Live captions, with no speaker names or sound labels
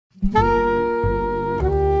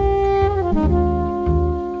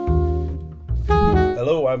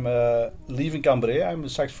Hello, I'm Lieven Cambré. I'm a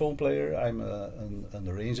saxophone player. I'm an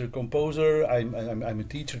arranger, composer. I'm a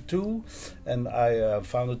teacher too, and I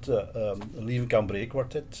founded Lieven Cambré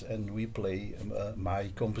Quartet, and we play my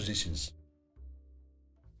compositions.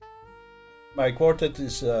 My quartet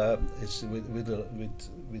is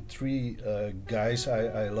with three guys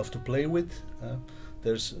I love to play with.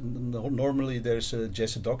 Normally there's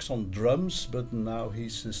Jasper De Roeck on drums, but now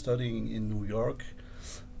he's studying in New York.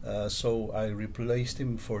 So I replaced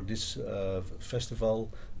him for this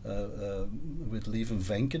festival with Lieven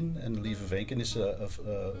Venken, and Lieven Venken is a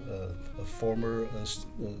former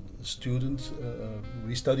student.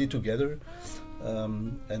 We studied together,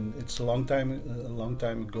 and it's a long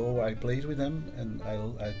time ago I played with him, and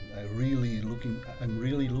I'm really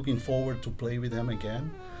looking forward to play with him again.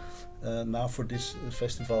 Now for this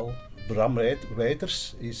festival. Bram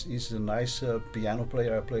Weijters is a nice piano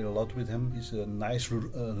player. I play a lot with him. He's a nice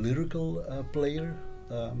lyrical player,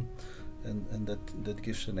 and that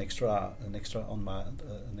gives an extra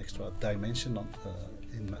dimension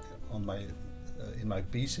in my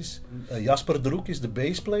pieces. Jasper De Roeck is the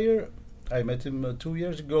bass player. I met him 2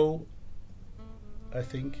 years ago, I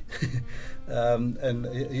think. And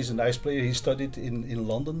he's a nice player. He studied in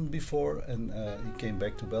London before, and he came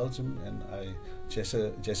back to Belgium, and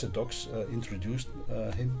Jasper De Roeck introduced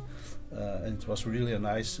him, and it was really a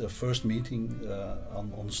nice first meeting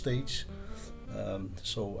on stage.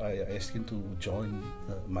 So I asked him to join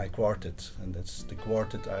my quartet, and that's the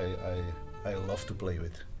quartet I love to play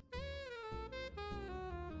with.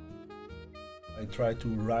 I try to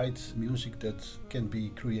write music that can be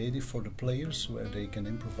creative for the players, where they can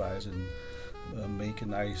improvise and make a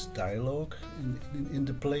nice dialogue in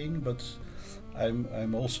the playing. But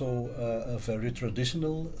I'm also a very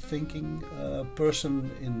traditional thinking person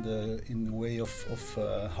in the way of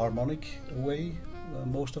harmonic way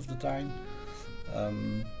most of the time.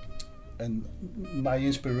 And my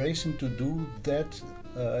inspiration to do that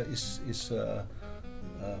is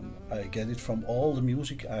I get it from all the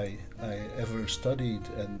music I ever studied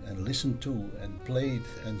and listened to and played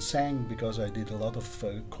and sang, because I did a lot of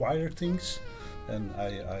choir things, and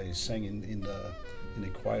I sang in the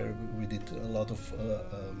choir. We did a lot of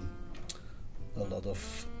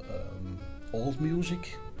old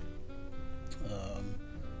music,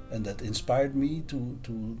 and that inspired me to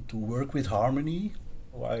work with harmony.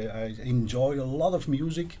 I enjoy a lot of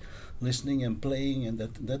music, listening and playing, and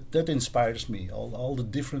that inspires me. All the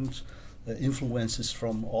different influences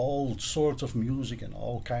from all sorts of music and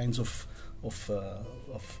all kinds of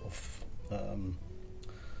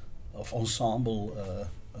ensemble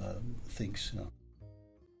things. You know.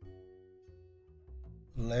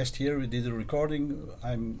 Last year we did a recording.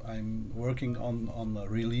 I'm working on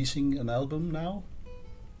releasing an album now.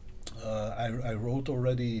 I wrote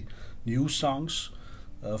already new songs.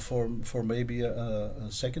 For maybe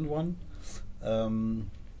a second one,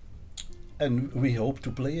 and we hope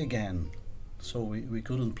to play again. So we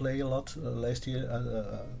couldn't play a lot last year,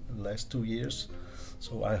 last 2 years.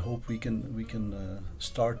 So I hope we can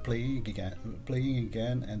start playing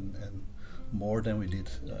again and more than we did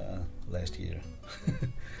last year.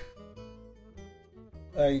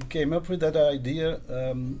 I came up with that idea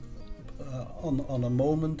on a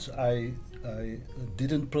moment I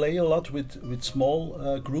didn't play a lot with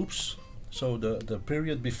small groups. So the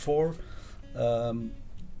period before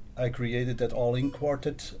I created that all-in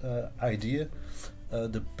quartet idea.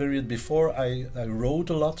 The period before I wrote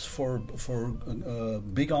a lot for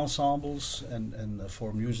big ensembles and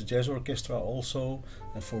for Muze Jazz Orchestra also,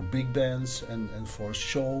 and for big bands and for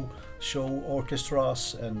show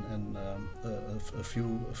orchestras and a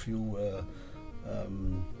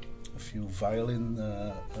few violin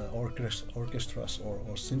orchestras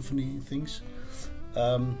or symphony things,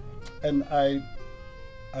 and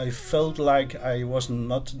I felt like I was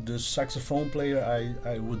not the saxophone player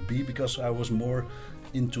I would be, because I was more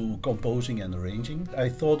into composing and arranging. I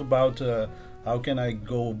thought about how can I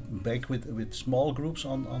go back with small groups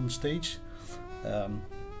on stage,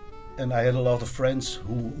 and I had a lot of friends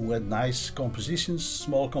who had nice compositions,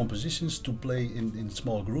 small compositions to play in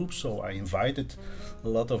small groups. So I invited a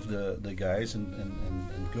lot of the guys and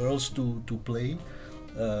girls to play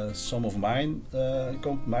some of my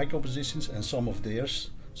compositions and some of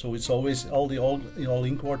theirs. So it's always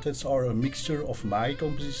all-in quartets are a mixture of my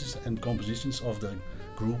compositions and compositions of the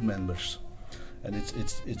group members. And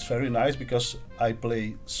it's very nice, because I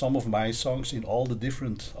play some of my songs in all the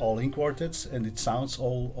different all-in quartets, and it sounds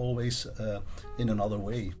always in another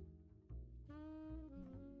way.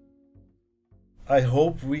 I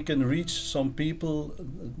hope we can reach some people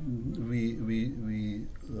we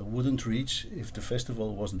wouldn't reach if the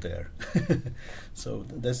festival wasn't there. So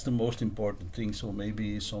that's the most important thing. So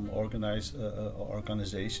maybe some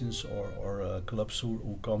organizations or clubs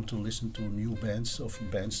who come to listen to new bands of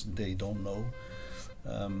bands they don't know.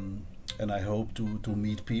 And I hope to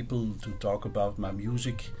meet people to talk about my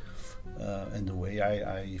music and the way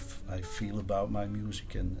I feel about my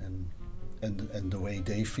music and the way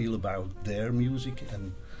they feel about their music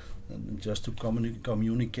and just to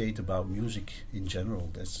communicate about music in general.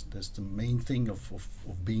 That's the main thing of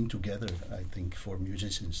being together, I think, for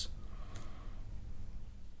musicians.